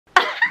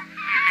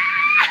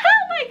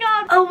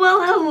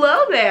Well,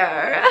 hello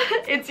there.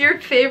 It's your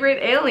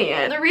favorite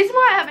alien. The reason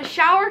why I have a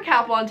shower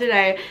cap on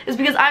today is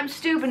because I'm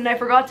stupid and I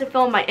forgot to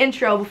film my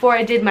intro before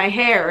I did my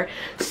hair.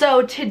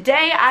 So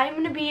today I'm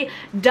gonna be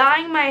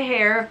dyeing my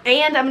hair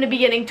and I'm gonna be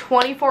getting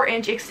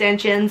 24-inch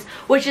extensions,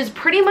 which is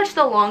pretty much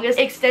the longest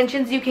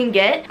extensions you can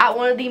get at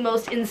one of the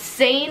most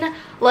insane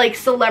like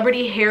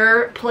celebrity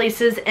hair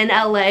places in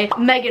LA.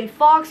 Megan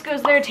Fox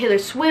goes there, Taylor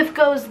Swift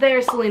goes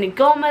there, Selena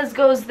Gomez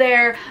goes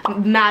there,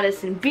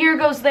 Madison Beer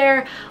goes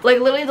there, like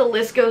literally the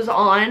list goes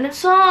on.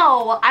 So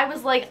I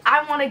was like,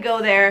 I want to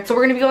go there. So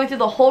we're gonna be going through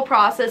the whole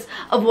process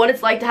of what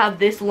it's like to have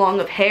this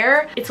long of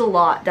hair. It's a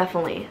lot,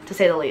 definitely, to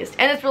say the least,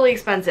 and it's really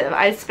expensive.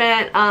 I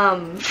spent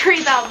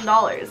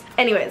 $3,000.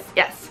 Anyways,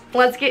 yes.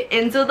 Let's get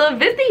into the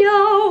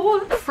video.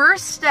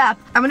 First step,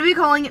 I'm gonna be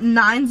calling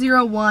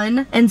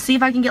 901 and see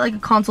if I can get like a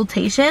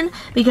consultation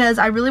because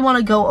I really want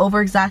to go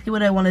over exactly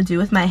what I want to do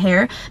with my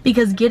hair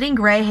because getting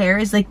gray hair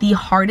is like the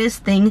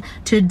hardest thing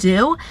to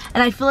do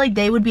and I feel like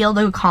they would be able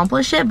to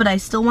accomplish it, but I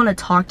still want to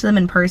talk to them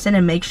in person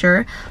and make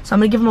sure. So I'm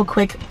gonna give them a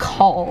quick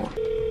call.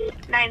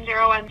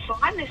 901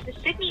 Salon, this is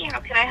Sydney.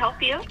 How can I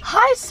help you?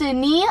 Hi,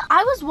 Sydney.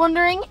 I was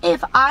wondering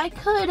if I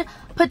could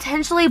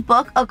potentially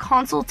book a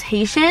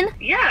consultation.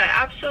 Yeah,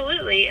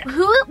 absolutely.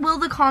 Who will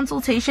the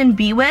consultation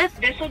be with?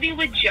 This will be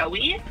with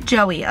Joey.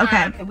 Joey,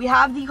 okay. We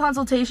have the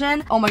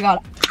consultation. Oh my god.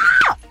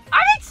 Ah! I'm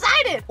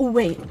excited! Oh,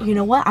 wait, you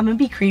know what? I'm gonna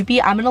be creepy.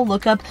 I'm gonna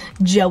look up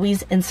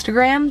Joey's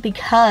Instagram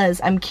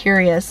because I'm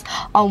curious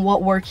on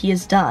what work he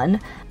has done.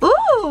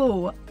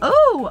 Ooh,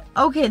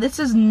 okay, this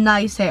is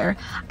nice hair.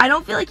 I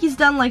don't feel like he's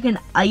done like an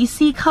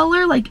icy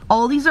color. Like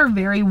all these are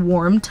very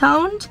warm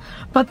toned,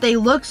 but they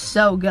look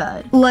so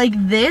good. Like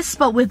this,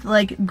 but with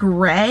like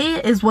gray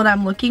is what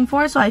I'm looking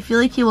for. So I feel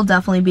like he will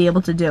definitely be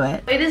able to do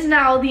it. It is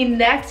now the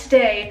next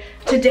day.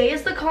 Today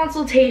is the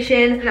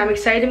consultation and I'm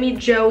excited to meet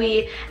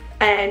Joey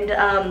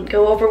and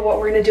go over what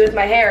we're gonna do with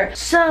my hair.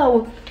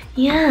 So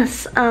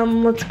yes,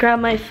 let's grab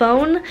my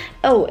phone,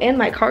 oh, and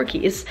my car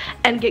keys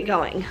and get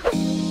going.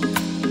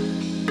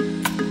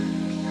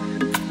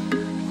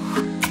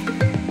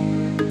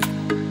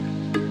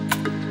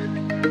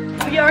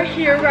 We are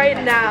here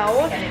right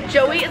now.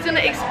 Joey is gonna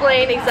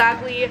explain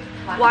exactly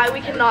why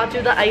we cannot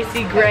do the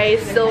icy gray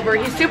silver.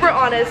 He's super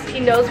honest, he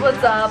knows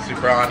what's up.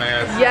 Super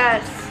honest.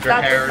 Yes, your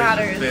that's hair what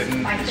matters. has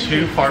been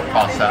too far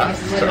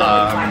processed,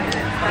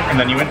 and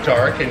then you went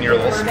dark and you're a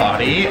little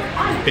spotty.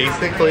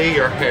 Basically,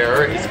 your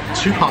hair is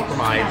too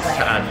compromised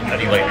to add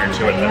any lighter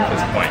to it at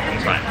this point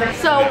in time.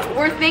 So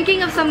we're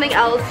thinking of something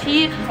else.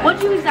 What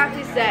do you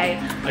exactly say?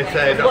 I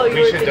said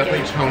we should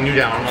definitely tone you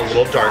down a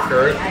little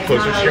darker,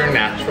 closer to your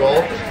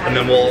natural, and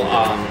then we'll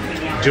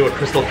do a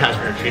crystal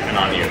cashmere treatment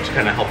on you to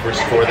kind of help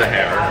restore the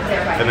hair,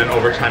 and then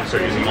over time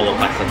start using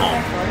Olaplex at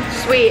home.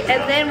 Sweet.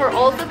 And then we're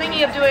also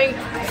thinking of doing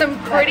some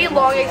pretty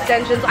long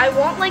extensions. I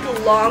want like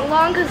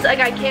long because like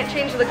I can't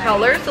change the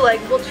color, so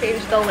like we'll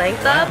change the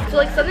length up. So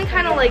like something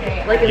kind of like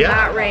in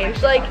that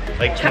range, like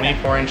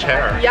 24-inch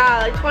hair. Yeah,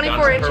 like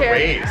 24-inch hair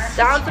waist.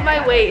 Down to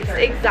my waist.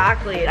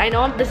 Exactly. I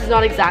know this is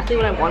not exactly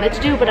what I wanted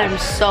to do, but I'm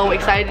so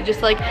excited to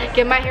just like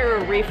give my hair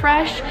a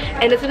refresh,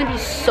 and it's gonna be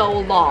so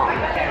long,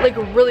 like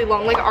really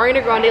long, like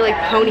Ariana Grande like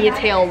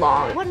ponytail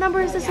long. What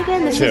number is this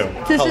again? This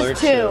is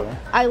two.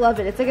 I love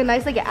it. It's like a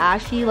nice like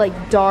ashy like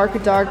dark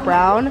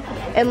brown,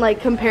 and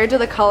like compared to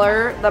the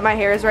color that my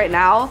hair is right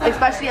now,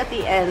 especially at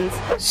the ends.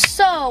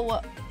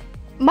 So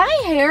my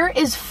hair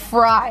is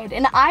fried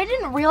and I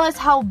didn't realize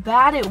how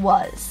bad it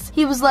was.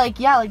 He was like,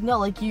 yeah, like no,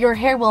 like your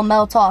hair will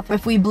melt off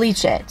if we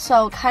bleach it.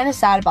 So kind of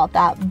sad about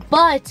that.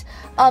 But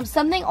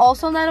something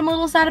also that I'm a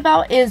little sad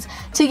about is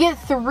to get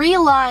 3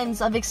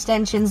 lines of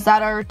extensions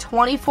that are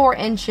 24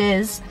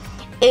 inches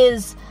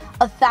is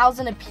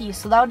 $1,000 a piece,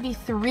 so that would be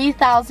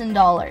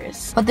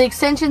 $3,000. But the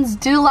extensions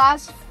do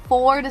last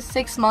 4 to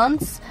 6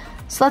 months,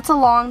 so that's a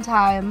long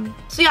time.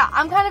 So yeah,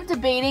 I'm kind of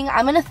debating.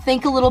 I'm gonna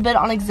think a little bit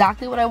on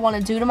exactly what I want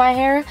to do to my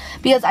hair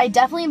because I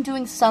definitely am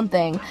doing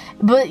something.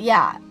 But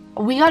yeah,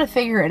 we gotta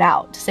figure it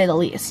out, to say the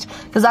least,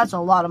 because that's a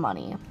lot of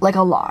money, like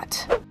a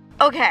lot.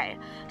 Okay,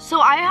 so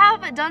I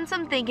have done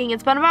some thinking.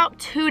 It's been about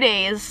 2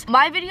 days.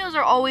 My videos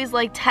are always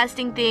like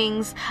testing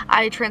things.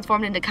 I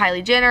transformed into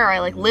Kylie Jenner, or I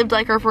like lived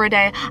like her for a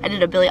day. I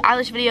did a Billie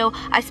Eilish video.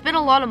 I spent a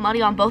lot of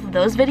money on both of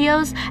those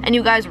videos and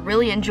you guys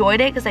really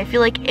enjoyed it because I feel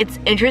like it's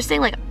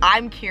interesting, like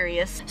I'm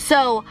curious.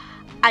 So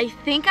I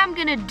think I'm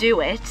gonna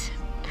do it.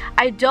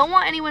 I don't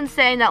want anyone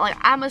saying that like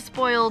I'm a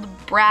spoiled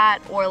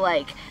brat or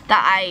like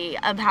that I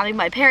am having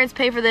my parents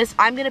pay for this.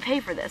 I'm gonna pay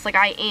for this, like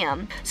I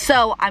am.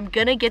 So I'm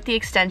gonna get the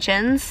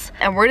extensions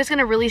and we're just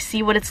gonna really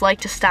see what it's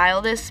like to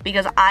style this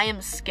because I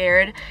am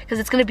scared because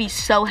it's gonna be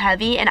so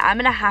heavy and I'm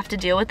gonna have to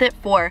deal with it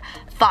for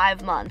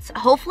 5 months.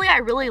 Hopefully I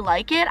really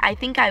like it. I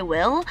think I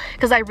will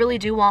because I really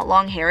do want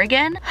long hair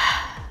again.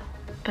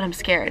 But I'm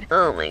scared.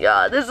 Oh my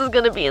god, this is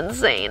gonna be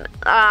insane.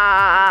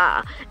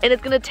 And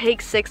it's gonna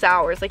take 6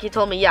 hours. Like he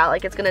told me, yeah,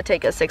 like it's gonna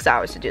take us 6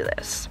 hours to do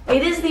this.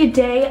 It is the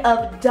day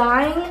of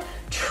dyeing,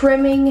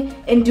 trimming,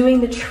 and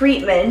doing the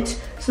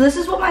treatment. So this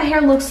is what my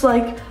hair looks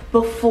like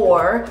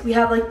before. We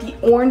have like the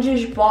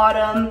orangish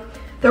bottom,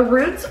 The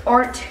roots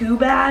aren't too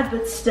bad,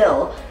 but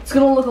still, it's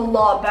gonna look a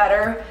lot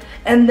better.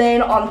 And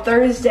then on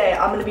Thursday,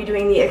 I'm gonna be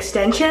doing the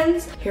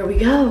extensions. Here we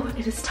go,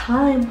 it is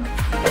time.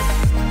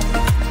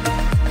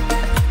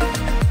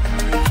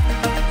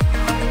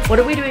 What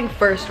are we doing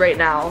first right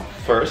now?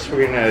 First,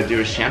 we're gonna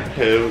do a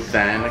shampoo,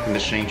 then a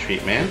conditioning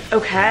treatment.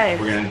 Okay.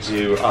 We're gonna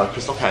do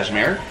crystal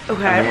cashmere. Okay.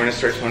 And then we're gonna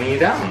start toning you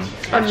down.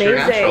 Amazing.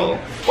 Natural.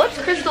 What's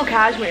crystal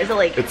cashmere? Is it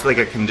like? It's like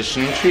a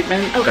conditioning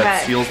treatment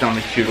that seals down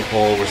the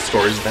cuticle,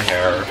 restores the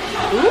hair.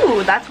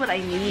 Ooh, that's what I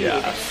need.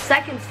 Yeah.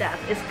 Second step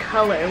is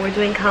color. We're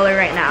doing color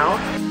right now.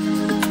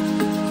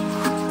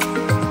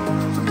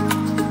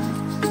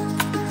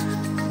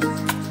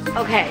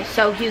 Okay,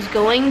 so he's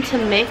going to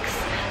mix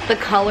the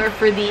color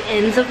for the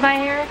ends of my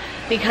hair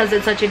because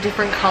it's such a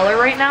different color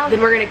right now. Then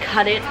we're gonna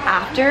cut it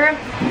after,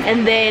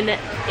 and then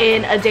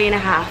in a day and a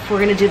half we're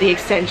gonna do the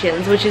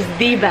extensions, which is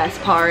the best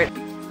part.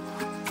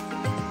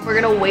 We're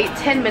gonna wait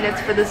 10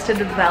 minutes for this to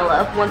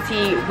develop. Once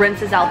he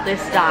rinses out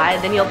this dye,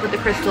 then he'll put the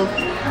crystal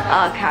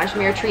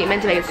cashmere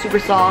treatment to make it super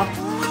soft.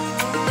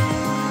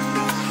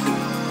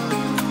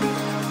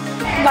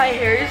 My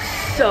hair is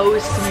so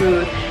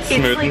smooth.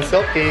 Smooth and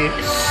silky.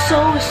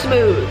 So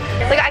smooth.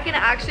 Like I can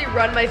actually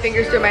run my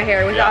fingers through my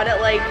hair without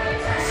it like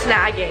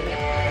snagging.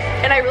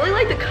 And I really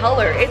like the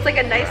color. It's like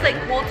a nice like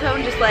cool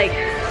tone, just like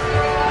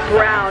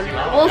brown.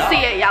 We'll see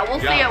it, yeah, we'll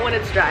see it when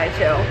it's dry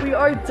too. We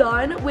are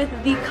done with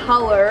the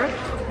color.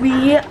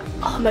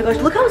 Oh my gosh,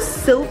 look how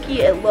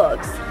silky it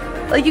looks.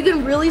 Like you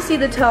can really see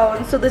the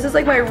tone. So this is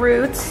like my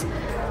roots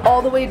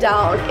all the way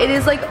down. It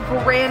is like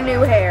brand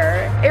new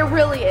hair. It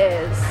really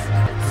is.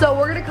 So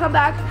we're gonna come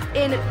back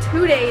in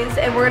 2 days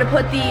and we're gonna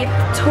put the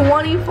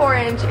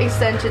 24-inch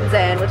extensions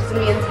in, which is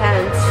gonna be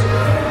intense.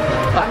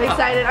 I'm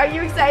excited. Are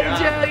you excited,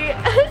 Joey?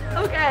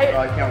 Okay.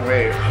 Oh, I can't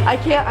wait. I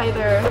can't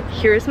either.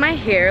 Here's my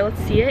hair.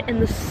 Let's see it in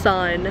the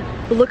sun.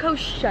 Look how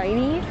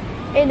shiny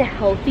and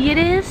healthy it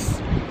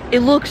is.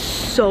 It looks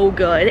so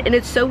good and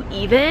it's so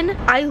even.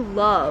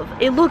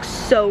 It looks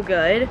so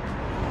good.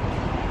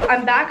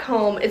 I'm back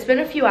home. It's been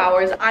a few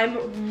hours.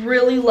 I'm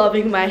really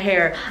loving my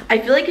hair. I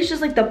feel like it's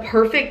just like the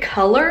perfect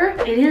color.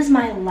 It is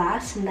my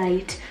last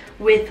night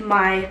with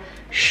my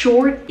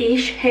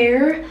short-ish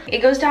hair. It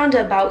goes down to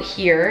about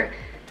here,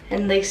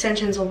 and the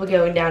extensions will be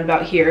going down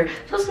about here.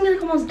 So it's gonna be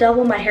like almost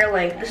double my hair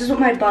length. This is what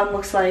my bun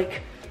looks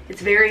like.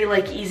 It's very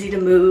like easy to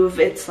move.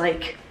 It's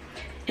like,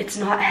 it's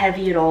not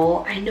heavy at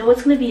all. I know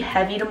it's gonna be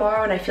heavy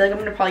tomorrow and I feel like I'm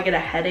gonna probably get a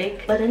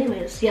headache. But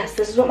anyways, yes,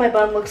 this is what my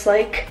bun looks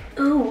like.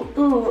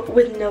 Ooh,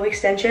 with no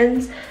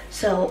extensions.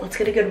 So let's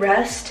get a good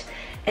rest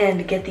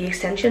and get the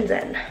extensions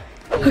in.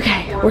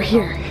 Okay, we're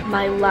here.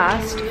 My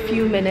last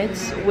few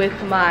minutes with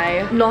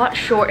my not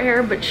short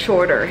hair, but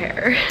shorter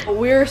hair.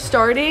 We're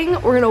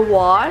gonna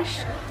wash,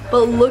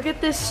 but look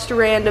at this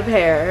strand of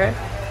hair.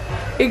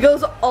 It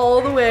goes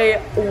all the way,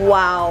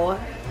 wow.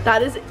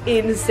 That is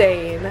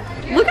insane.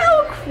 Look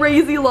how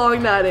crazy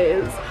long that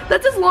is.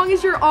 That's as long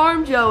as your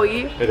arm,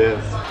 Joey. It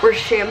is. We're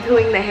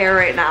shampooing the hair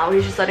right now.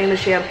 He's just letting the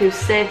shampoo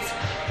sit,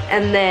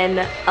 and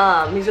then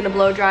he's gonna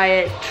blow dry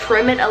it,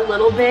 trim it a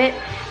little bit,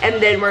 and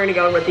then we're gonna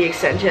go in with the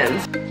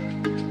extensions.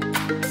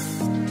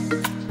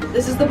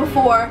 This is the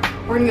before.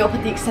 We're gonna go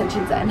put the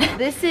extensions in.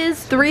 This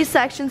is 3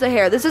 sections of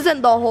hair. This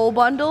isn't the whole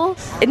bundle,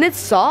 and it's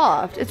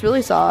soft. It's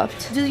really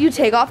soft. Do you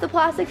take off the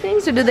plastic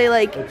things, or do they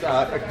like? It's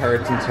a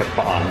keratin tip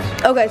bond.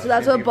 Okay, so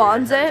that's what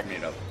bonds it?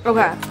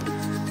 Okay.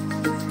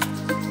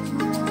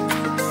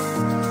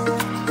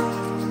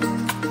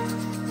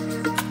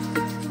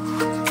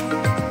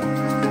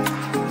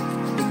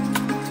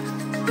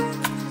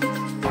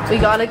 We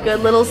got a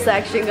good little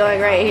section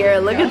going right here.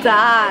 Look at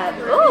that.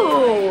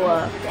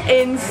 Ooh,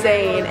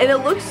 insane. And it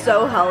looks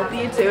so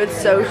healthy too. It's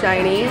so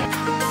shiny.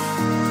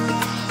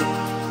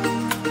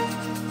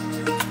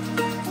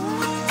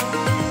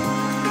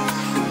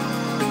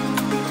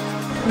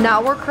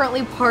 Now we're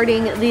currently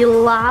parting the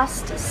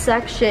last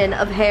section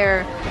of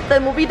hair.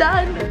 Then we'll be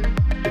done.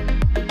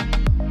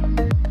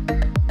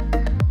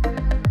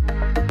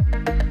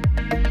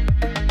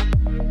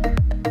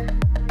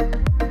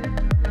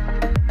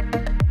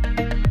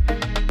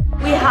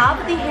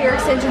 The hair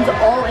extensions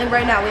all in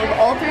right now. We have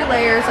all 3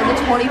 layers of the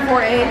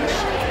 24-inch.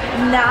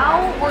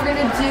 Now we're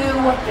gonna do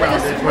like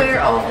a square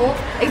oval.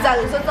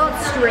 Exactly, so it's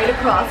not straight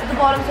across at the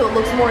bottom, so it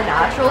looks more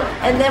natural.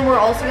 And then we're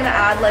also gonna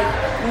add like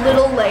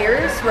little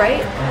layers,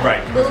 right?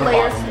 Right. Little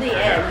layers to the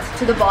end,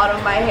 to the bottom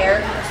of my hair,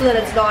 so that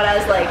it's not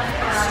as like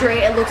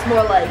straight. It looks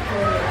more like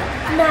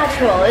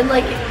natural and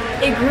like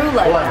it grew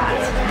like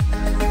that.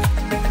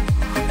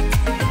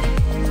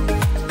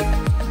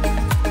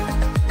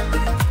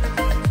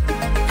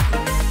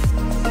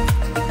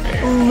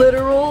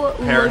 Literal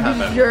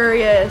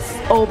luxurious.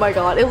 Oh my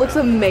god, it looks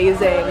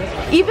amazing.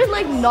 Even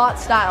like not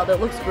styled, it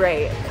looks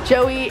great.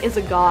 Joey is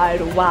a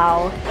god,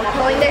 wow. I'm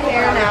curling the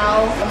hair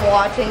now. I'm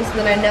watching so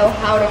that I know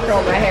how to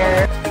curl my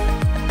hair.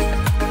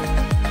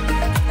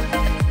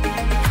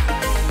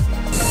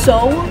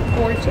 So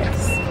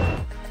gorgeous.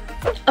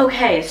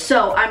 Okay,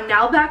 so I'm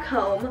now back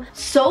home.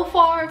 So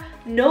far,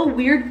 no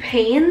weird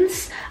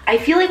pains. I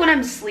feel like when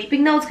I'm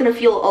sleeping though, it's gonna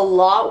feel a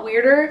lot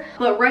weirder.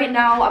 But right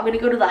now, I'm gonna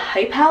go to the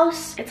Hype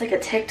House. It's like a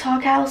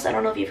TikTok house. I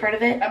don't know if you've heard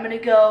of it. I'm gonna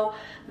go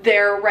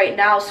there right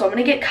now, so I'm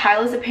gonna get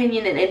Kyla's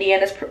opinion and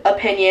Indiana's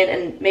opinion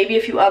and maybe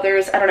a few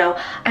others. I don't know.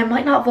 I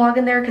might not vlog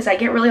in there because I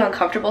get really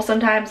uncomfortable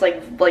sometimes,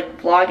 like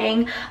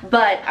vlogging,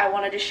 but I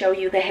wanted to show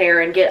you the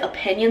hair and get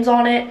opinions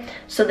on it,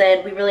 so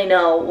then we really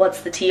know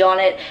what's the tea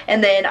on it.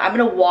 And then I'm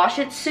gonna wash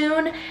it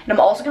soon, and I'm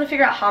also gonna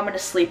figure out how I'm gonna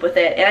sleep with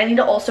it. And I need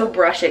to also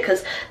brush it,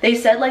 because they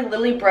said like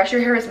literally brush your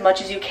hair as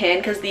much as you can,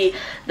 because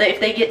if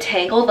they get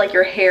tangled, like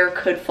your hair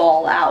could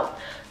fall out.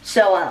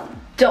 So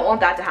don't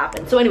want that to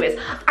happen. So anyways,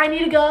 I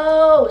need to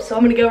go. So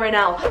I'm gonna go right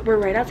now. We're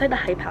right outside the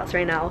Hype House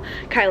right now.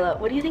 Kyla,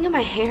 what do you think of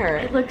my hair?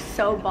 It looks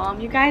so bomb,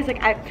 you guys.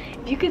 Like,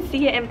 if you could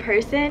see it in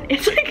person,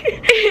 it's like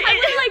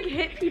I would like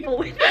hit people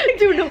with it.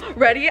 Dude, no,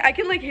 ready? I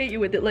can like hit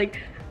you with it,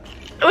 like.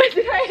 What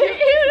did I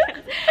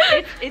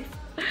hit you? It's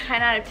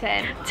 10 out of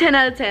 10. 10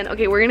 out of 10.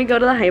 Okay, we're gonna go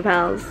to the Hype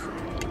House.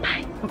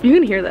 Bye. You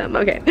can hear them.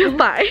 Okay,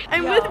 bye.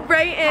 I'm with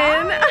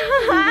Brighton.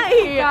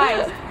 Hi.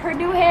 Guys, her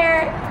new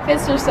hair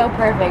fits her so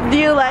perfect. Do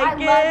you like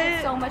it? I love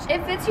it so much.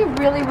 It fits you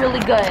really, really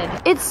good.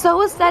 It's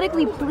so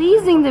aesthetically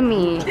pleasing to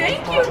me.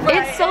 Thank you,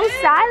 Brighton. It's so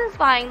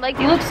satisfying. Like,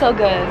 you look so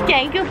good.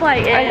 Thank you,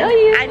 Brighton. I love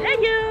you. I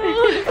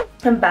love you.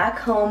 I'm back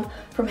home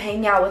from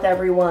hanging out with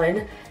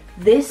everyone.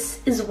 This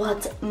is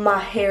what my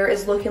hair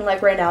is looking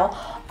like right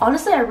now.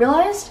 Honestly, I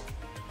realized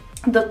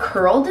the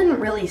curl didn't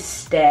really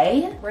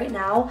stay. Right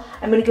now,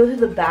 I'm gonna go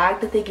through the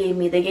bag that they gave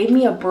me. They gave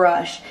me a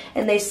brush,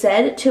 and they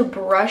said to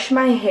brush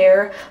my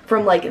hair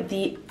from like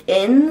the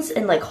ends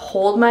and like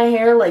hold my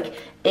hair like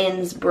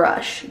ends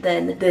brush,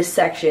 then this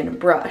section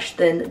brush,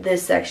 then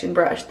this section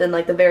brush, then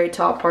like the very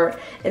top part,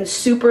 and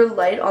super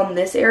light on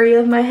this area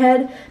of my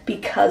head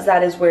because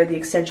that is where the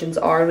extensions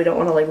are and we don't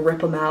want to like rip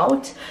them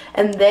out.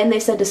 And then they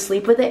said to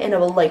sleep with it in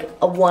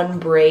a one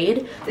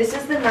braid. This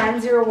is the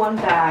 901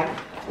 bag.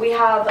 We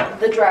have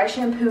the dry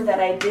shampoo that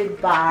I did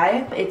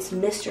buy. It's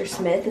Mr.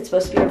 Smith. It's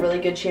supposed to be a really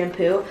good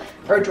shampoo,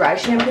 or dry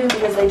shampoo,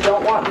 because they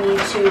don't want me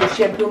to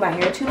shampoo my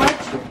hair too much,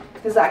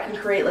 because that can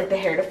create like the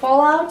hair to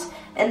fall out.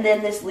 And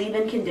then this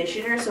leave-in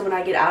conditioner, so when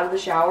I get out of the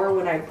shower,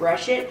 when I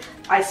brush it,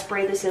 I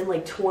spray this in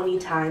like 20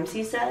 times,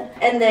 he said.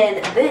 And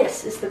then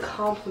this is the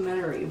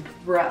complimentary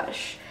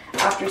brush.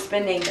 After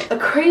spending a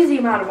crazy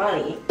amount of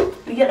money,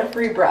 we get a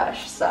free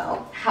brush,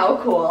 so how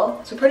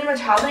cool. So pretty much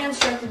how they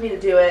instructed me to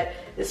do it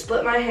is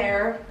split my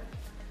hair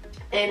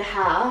in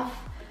half,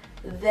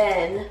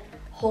 then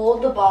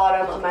hold the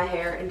bottom of my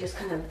hair and just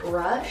kind of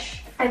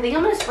brush. I think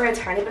I'm gonna spray a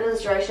tiny bit of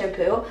this dry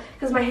shampoo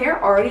because my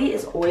hair already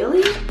is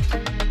oily.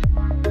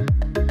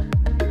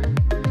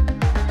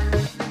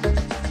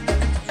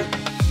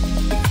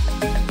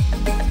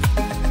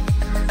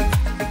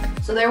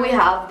 So there we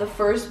have the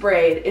first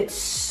braid. It's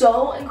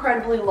so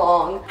incredibly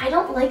long. I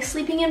don't like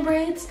sleeping in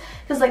braids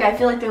because like I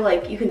feel like they're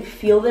like, you can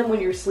feel them when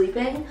you're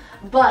sleeping.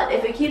 But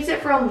if it keeps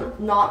it from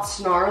not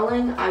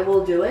snarling, I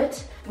will do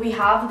it. We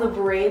have the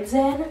braids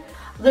in.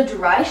 The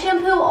dry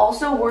shampoo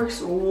also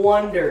works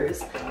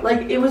wonders.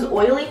 Like, it was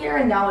oily here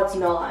and now it's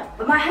not.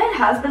 But my head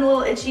has been a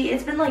little itchy.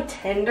 It's been like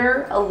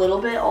tender a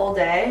little bit all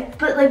day.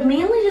 But like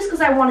mainly just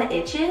because I want to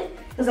itch it,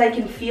 because I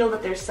can feel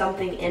that there's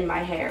something in my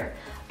hair.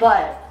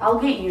 But I'll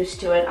get used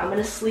to it. I'm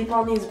gonna sleep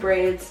on these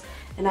braids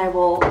and I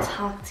will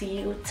talk to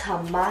you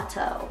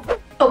tomato.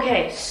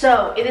 Okay,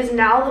 so it is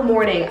now the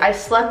morning. I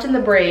slept in the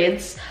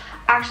braids.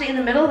 Actually, in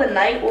the middle of the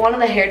night, one of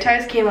the hair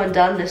ties came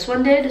undone. This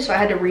one did, so I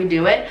had to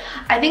redo it.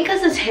 I think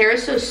because this hair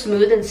is so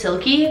smooth and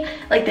silky,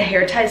 like the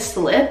hair ties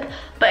slip.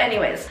 But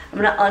anyways, I'm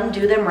gonna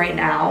undo them right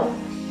now.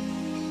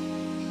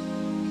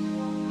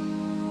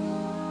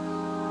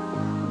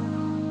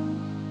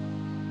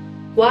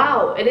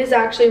 Wow, it is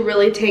actually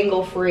really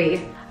tangle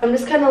free. I'm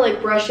just kind of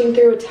like brushing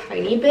through a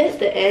tiny bit,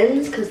 the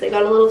ends, because they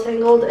got a little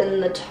tangled, and then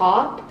the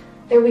top.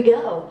 There we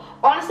go.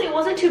 Honestly, it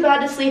wasn't too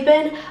bad to sleep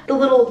in. The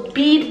little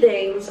bead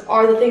things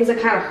are the things that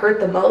kind of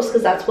hurt the most,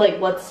 because that's like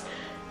what's,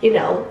 you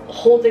know,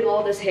 holding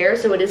all this hair,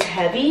 so it is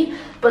heavy.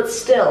 But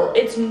still,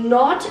 it's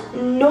not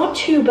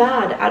too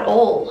bad at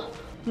all.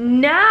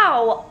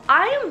 Now,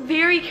 I am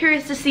very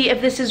curious to see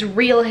if this is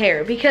real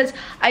hair, because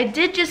I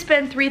did just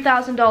spend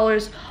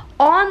 $3,000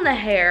 on the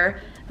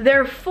hair.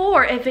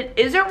 Therefore, if it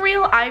isn't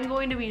real, I'm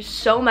going to be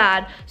so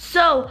mad.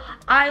 So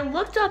I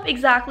looked up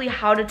exactly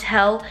how to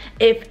tell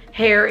if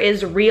hair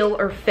is real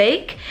or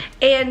fake,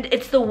 and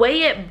it's the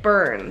way it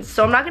burns.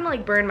 So I'm not gonna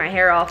like burn my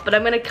hair off, but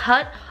I'm gonna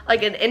cut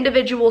like an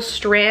individual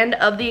strand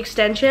of the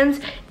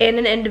extensions and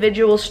an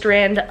individual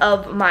strand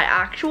of my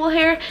actual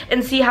hair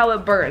and see how it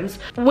burns.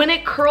 When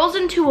it curls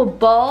into a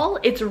ball,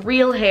 it's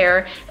real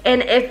hair,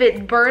 and if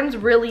it burns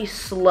really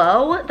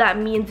slow, that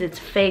means it's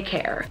fake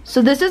hair.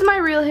 So this is my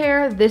real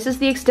hair, this is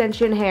the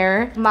extension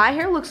hair. My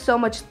hair looks so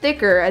much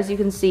thicker, as you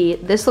can see.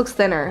 This looks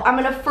thinner. I'm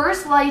gonna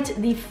first light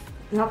the,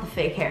 not the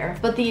fake hair,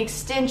 but the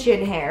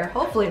extension hair.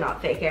 Hopefully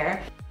not fake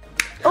hair.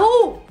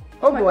 Oh!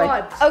 Oh my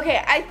God.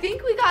 Okay, I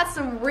think we got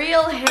some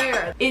real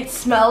hair. It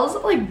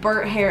smells like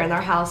burnt hair in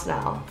our house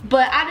now.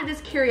 But out of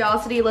just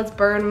curiosity, let's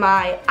burn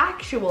my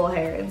actual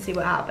hair and see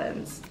what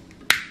happens.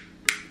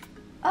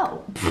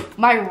 Oh,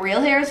 my real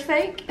hair is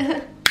fake?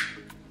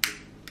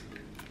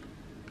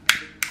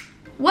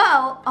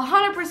 Well,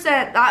 100%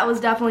 that was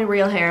definitely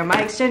real hair.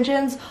 My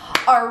extensions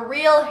are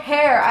real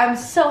hair. I'm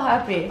so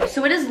happy.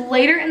 So it is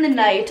later in the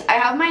night. I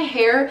have my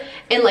hair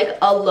in like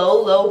a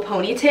low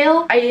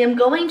ponytail. I am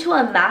going to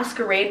a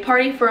masquerade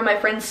party for my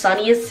friend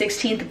Sunny's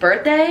 16th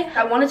birthday.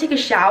 I want to take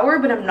a shower,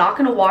 but I'm not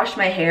gonna wash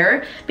my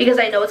hair because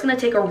I know it's gonna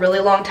take a really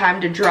long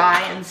time to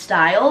dry and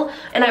style,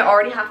 and I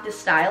already have to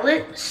style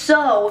it.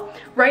 So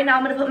right now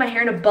I'm gonna put my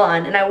hair in a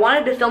bun, and I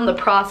wanted to film the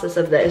process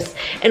of this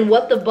and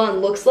what the bun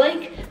looks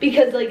like,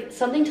 because like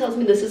something tells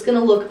me this is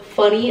gonna look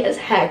funny as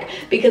heck,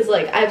 because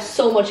like I have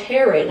so much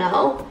hair right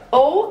now.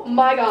 Oh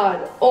my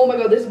god,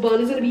 this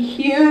bun is gonna be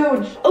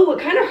huge. Oh, it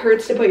kind of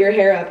hurts to put your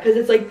hair up because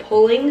it's like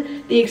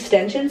pulling the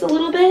extensions a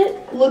little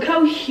bit. Look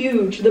how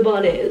huge the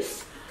bun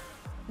is.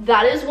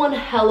 That is one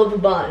hell of a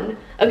bun.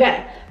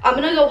 Okay, I'm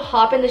gonna go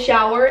hop in the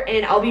shower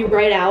and I'll be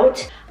right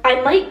out. I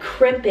might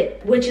crimp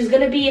it, which is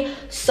gonna be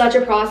such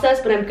a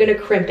process, but I'm gonna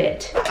crimp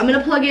it. I'm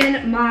gonna plug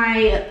in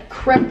my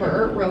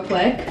crimper real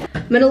quick.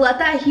 I'm gonna let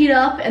that heat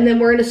up, and then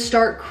we're gonna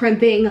start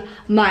crimping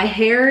my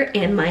hair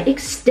and my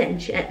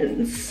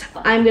extensions.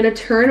 I'm gonna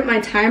turn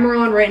my timer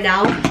on right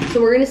now,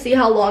 so we're gonna see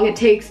how long it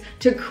takes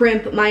to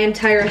crimp my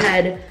entire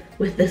head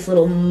with this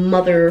little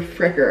mother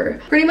fricker.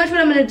 Pretty much what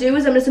I'm gonna do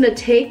is I'm just gonna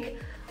take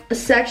a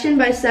section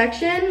by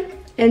section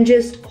and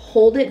just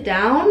hold it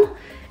down,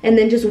 and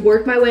then just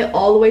work my way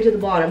all the way to the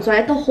bottom. So I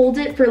have to hold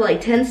it for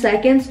like 10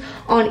 seconds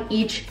on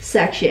each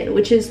section,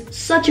 which is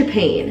such a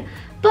pain,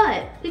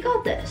 but we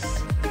got this.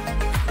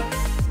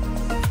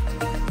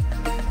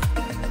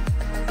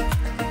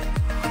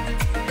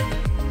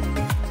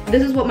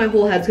 This is what my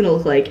whole head's gonna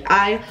look like.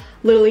 I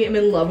literally am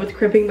in love with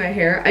crimping my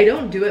hair. I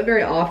don't do it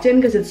very often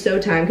because it's so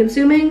time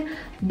consuming,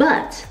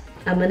 but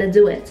I'm gonna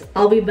do it.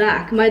 I'll be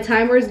back. My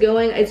timer is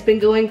going. It's been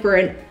going for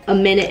a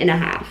minute and a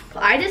half.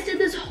 I just did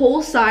this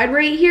whole side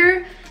right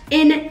here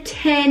in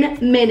 10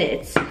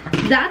 minutes.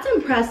 That's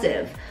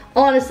impressive.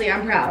 Honestly,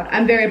 I'm proud.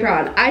 I'm very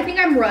proud. I think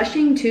I'm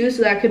rushing too,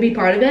 so that could be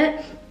part of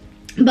it.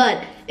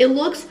 But it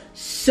looks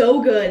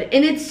so good,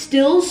 and it's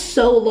still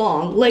so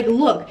long. Like,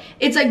 look,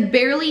 it's like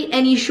barely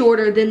any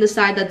shorter than the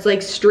side that's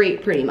like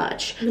straight pretty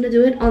much. I'm gonna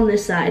do it on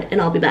this side and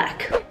I'll be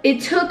back.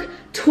 It took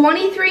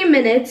 23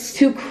 minutes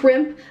to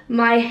crimp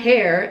my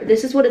hair.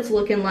 This is what it's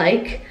looking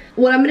like.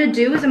 What I'm gonna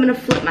do is I'm gonna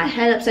flip my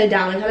head upside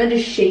down and kind of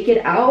just shake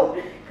it out,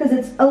 because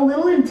it's a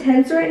little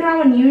intense right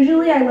now, and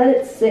usually I let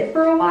it sit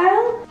for a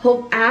while.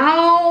 Oh,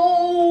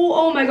 ow!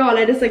 Oh my god,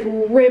 I just like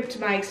ripped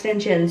my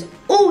extensions.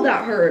 Oh,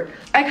 that hurt.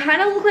 I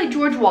kind of look like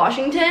George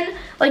Washington.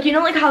 Like, you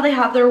know, like how they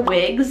have their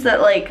wigs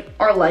that like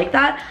are like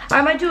that?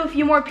 I might do a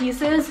few more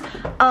pieces,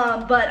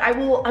 but I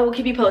will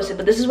keep you posted.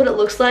 But this is what it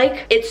looks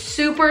like. It's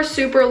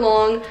super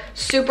long,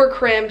 super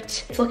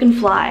crimped. It's looking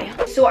fly.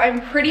 So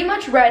I'm pretty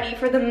much ready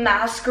for the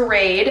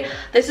masquerade.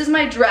 This is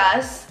my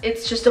dress.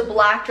 It's just a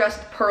black dress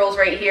with pearls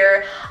right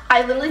here.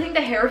 I literally think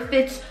the hair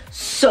fits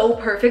so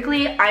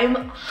perfectly.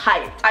 I'm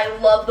hyped. I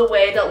love the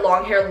way that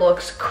long hair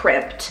looks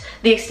crimped.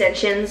 The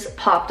extensions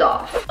popped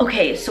off.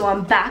 Okay, so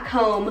I'm back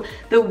home.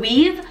 The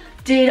weave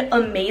did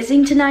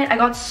amazing tonight. I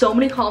got so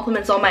many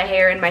compliments on my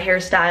hair and my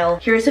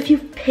hairstyle. Here's a few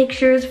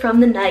pictures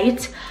from the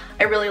night.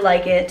 I really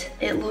like it.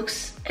 It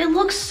looks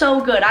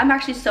so good. I'm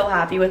actually so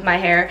happy with my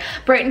hair.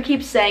 Brighton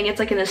keeps saying it's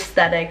like an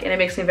aesthetic, and it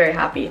makes me very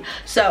happy.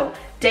 So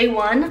day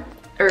one,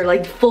 or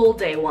like full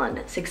day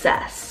one,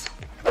 success.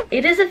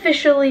 It has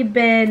officially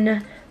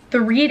been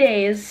 3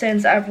 days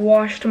since I've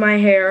washed my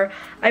hair.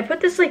 I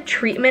put this like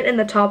treatment in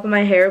the top of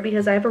my hair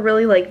because I have a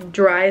really like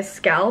dry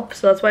scalp,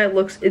 so that's why it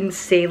looks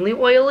insanely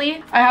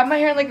oily. I have my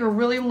hair in like a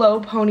really low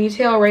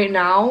ponytail right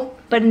now,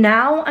 but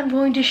now I'm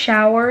going to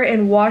shower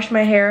and wash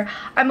my hair.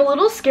 I'm a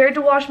little scared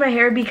to wash my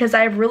hair because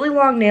I have really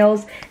long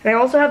nails, and I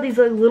also have these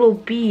like little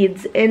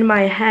beads in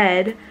my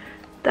head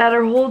that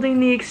are holding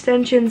the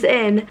extensions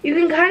in. You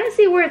can kind of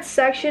see where it's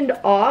sectioned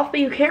off,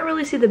 but you can't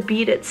really see the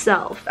bead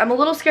itself. I'm a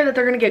little scared that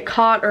they're gonna get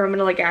caught, or I'm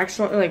gonna like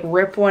accidentally like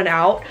rip one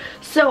out.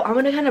 So I'm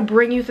gonna kind of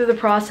bring you through the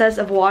process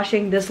of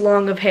washing this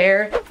long of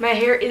hair. My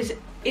hair is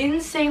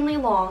insanely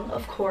long,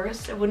 of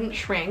course. It wouldn't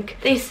shrink.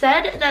 They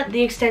said that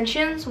the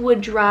extensions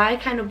would dry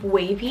kind of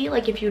wavy,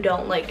 like if you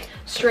don't like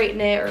straighten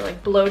it or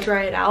like blow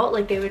dry it out,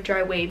 like they would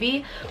dry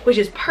wavy, which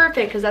is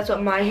perfect because that's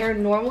what my hair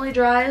normally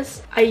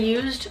dries. I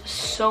used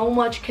so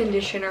much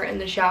conditioner in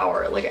the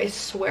shower. Like, I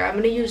swear I'm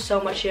gonna use so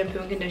much shampoo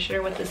and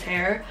conditioner with this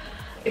hair,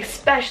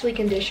 especially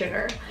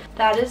conditioner.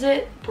 That is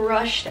it,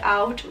 brushed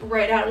out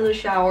right out of the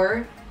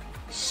shower.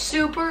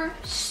 Super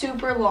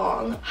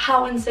long.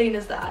 How insane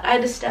is that? I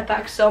had to step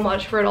back so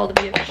much for it all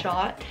to be in the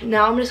shot.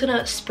 Now I'm just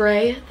gonna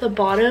spray the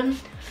bottom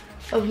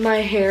of my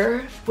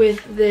hair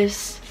with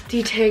this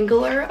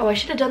detangler. Oh, I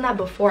should have done that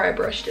before I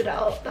brushed it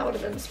out. That would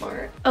have been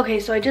smart. Okay,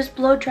 so I just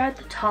blow dried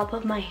the top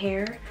of my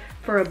hair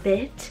for a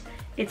bit.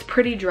 It's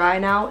pretty dry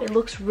now. It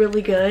looks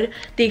really good.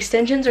 The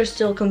extensions are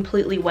still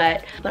completely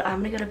wet, but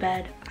I'm gonna go to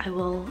bed. I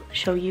will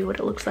show you what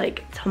it looks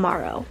like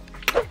tomorrow.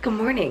 Good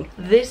morning.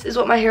 This is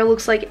what my hair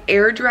looks like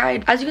air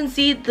dried. As you can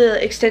see,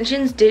 the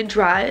extensions did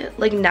dry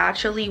like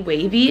naturally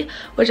wavy,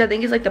 which I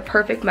think is like the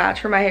perfect match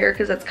for my hair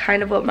because that's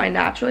kind of what my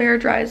natural hair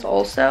dries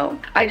also.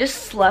 I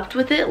just slept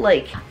with it.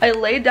 Like I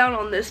laid down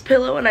on this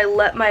pillow and I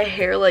let my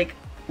hair like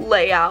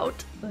lay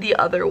out the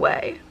other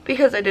way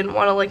because I didn't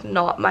want to like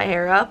knot my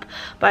hair up,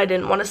 but I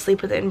didn't want to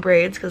sleep with it in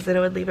braids because then it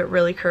would leave it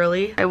really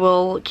curly. I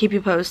will keep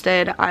you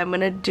posted. I'm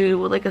gonna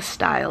do like a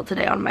style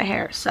today on my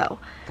hair, so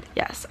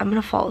yes, I'm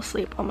gonna fall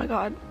asleep. Oh my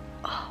god.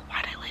 Oh,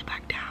 why did I lay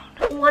back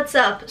down? What's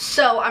up?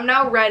 So I'm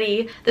now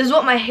ready. This is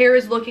what my hair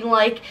is looking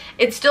like.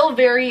 It's still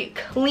very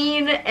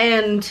clean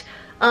and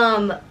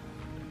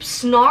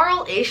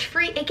snarl-ish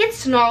free. It gets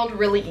snarled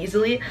really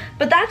easily,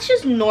 but that's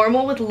just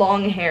normal with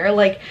long hair.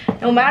 Like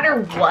no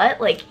matter what,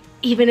 like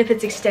even if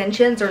it's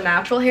extensions or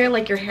natural hair,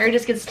 like your hair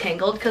just gets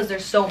tangled because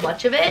there's so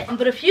much of it.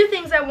 But a few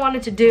things I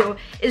wanted to do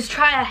is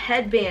try a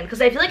headband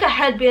because I feel like a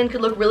headband could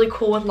look really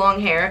cool with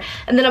long hair.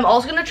 And then I'm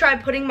also gonna try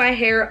putting my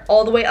hair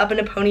all the way up in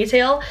a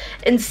ponytail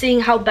and seeing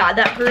how bad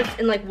that hurts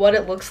and like what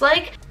it looks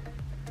like.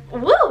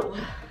 Whoa!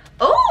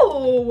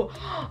 Oh!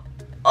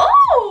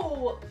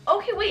 Oh!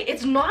 Okay, wait,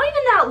 it's not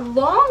even that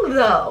long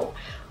though.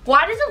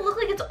 Why does it look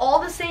like it's all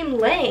the same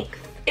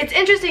length? It's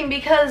interesting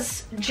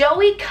because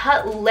Joey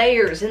cut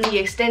layers in the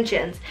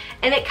extensions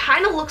and it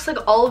kind of looks like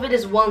all of it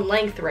is one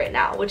length right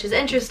now, which is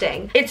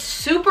interesting. It's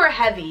super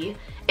heavy.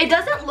 It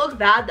doesn't look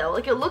bad though,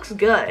 like it looks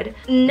good.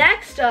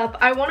 Next up,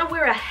 I want to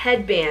wear a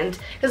headband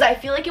because I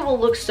feel like it will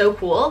look so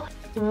cool.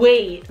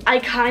 Wait, I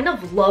kind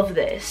of love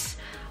this.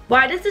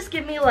 Why does this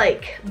give me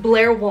like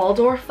Blair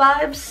Waldorf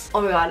vibes?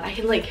 Oh my god, I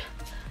can like,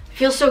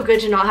 feels so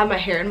good to not have my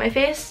hair in my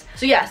face.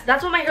 So yes,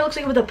 that's what my hair looks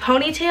like with a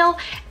ponytail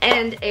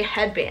and a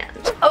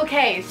headband.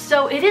 Okay,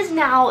 so it is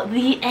now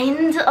the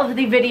end of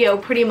the video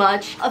pretty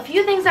much. A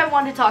few things I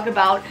want to talk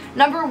about.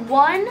 Number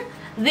one,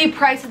 the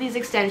price of these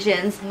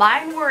extensions.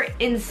 Mine were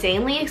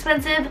insanely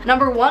expensive.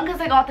 Number one,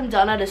 because I got them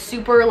done at a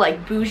super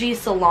like bougie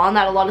salon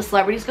that a lot of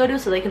celebrities go to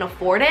so they can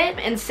afford it.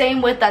 And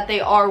same with that,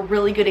 they are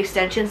really good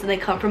extensions and they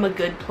come from a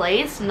good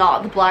place,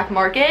 not the black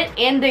market.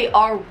 And they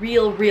are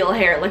real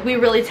hair. Like we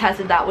really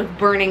tested that with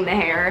burning the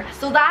hair.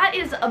 So that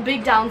is a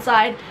big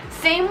downside.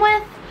 Same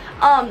with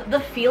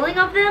the feeling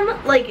of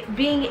them like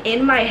being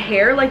in my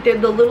hair. Like they're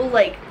the little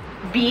like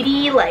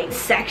beady like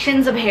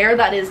sections of hair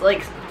that is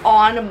like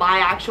on my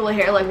actual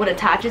hair, like what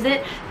attaches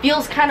it,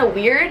 feels kind of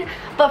weird.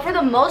 But for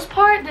the most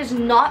part, there's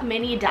not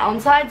many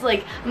downsides.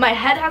 Like my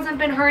head hasn't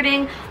been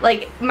hurting,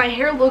 like my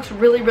hair looks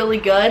really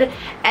good,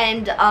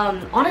 and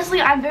honestly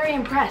I'm very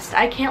impressed.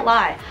 I can't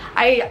lie.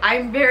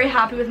 I'm very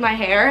happy with my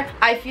hair.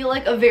 I feel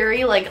like a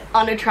very like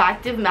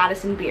unattractive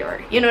Madison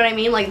Beer, you know what I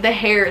mean? Like the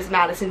hair is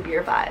Madison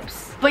Beer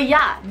vibes. But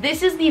yeah,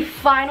 this is the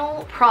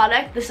final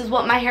product. This is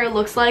what my hair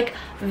looks like.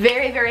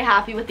 Very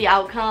happy with the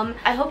outcome.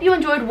 I hope you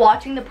enjoyed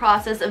watching the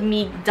process of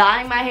me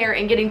dyeing my hair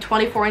and getting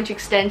 24-inch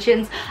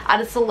extensions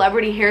at a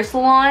celebrity hair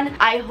salon.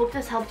 I hope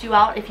this helped you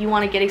out if you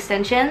want to get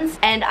extensions.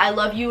 And I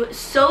love you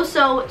so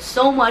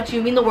much.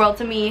 You mean the world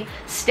to me.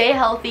 Stay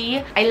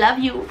healthy. I love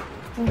you.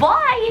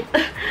 Bye.